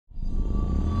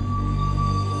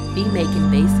Beat Making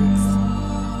Basics.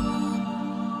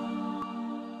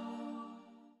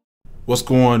 What's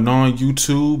going on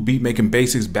YouTube? Beat Making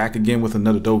Basics back again with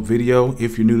another dope video.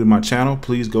 If you're new to my channel,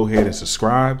 please go ahead and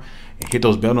subscribe and hit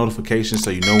those bell notifications so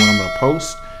you know when I'm gonna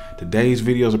post. Today's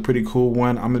video is a pretty cool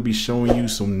one. I'm gonna be showing you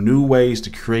some new ways to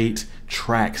create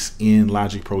tracks in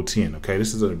Logic Pro 10. Okay,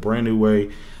 this is a brand new way.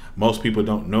 Most people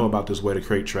don't know about this way to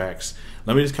create tracks.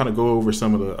 Let me just kind of go over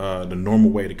some of the normal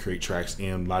way to create tracks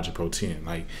in Logic Pro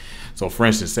 10. So for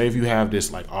instance, say if you have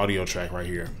this like audio track right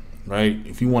here, right?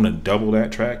 If you want to double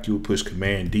that track, you would push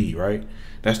Command D, right?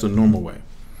 That's the normal way.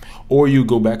 Or you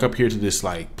go back up here to this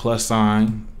like plus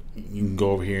sign. You can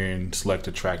go over here and select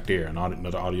a track there,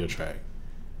 another audio track,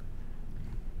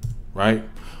 right?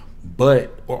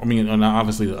 But and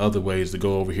obviously the other way is to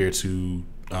go over here to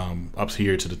up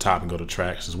here to the top and go to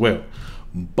tracks as well.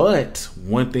 But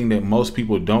one thing that most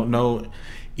people don't know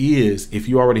is if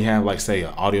you already have like say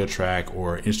an audio track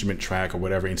or an instrument track or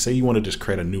whatever, and say you want to just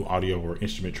create a new audio or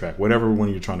instrument track, whatever one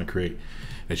you're trying to create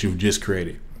that you've just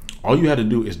created, all you have to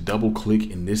do is double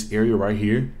click in this area right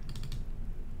here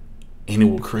and it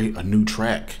will create a new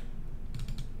track.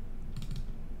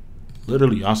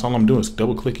 Literally, that's all I'm doing is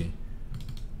double clicking.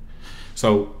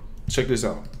 So check this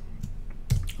out.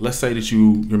 Let's say that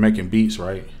you're making beats,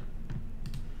 right?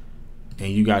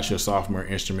 And you got your sophomore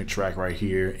instrument track right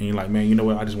here, and you're like, man, you know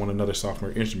what? I just want another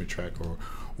sophomore instrument track or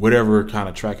whatever kind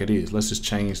of track it is. Let's just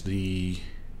change the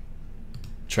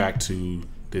track to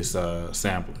this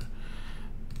sampler.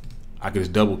 I can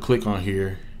just double click on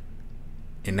here,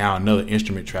 and now another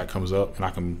instrument track comes up, and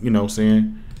I can, you know what I'm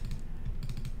saying?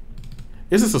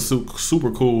 This is a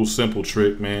super cool, simple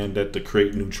trick, man, that to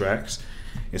create new tracks.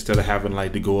 Instead of having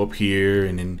like to go up here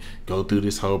and then go through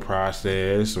this whole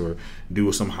process or do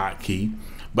some hotkey.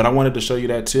 But I wanted to show you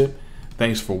that tip.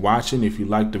 Thanks for watching. If you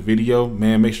liked the video,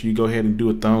 man, make sure you go ahead and do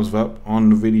a thumbs up on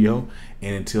the video.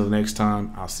 And until next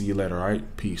time, I'll see you later. All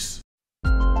right, peace.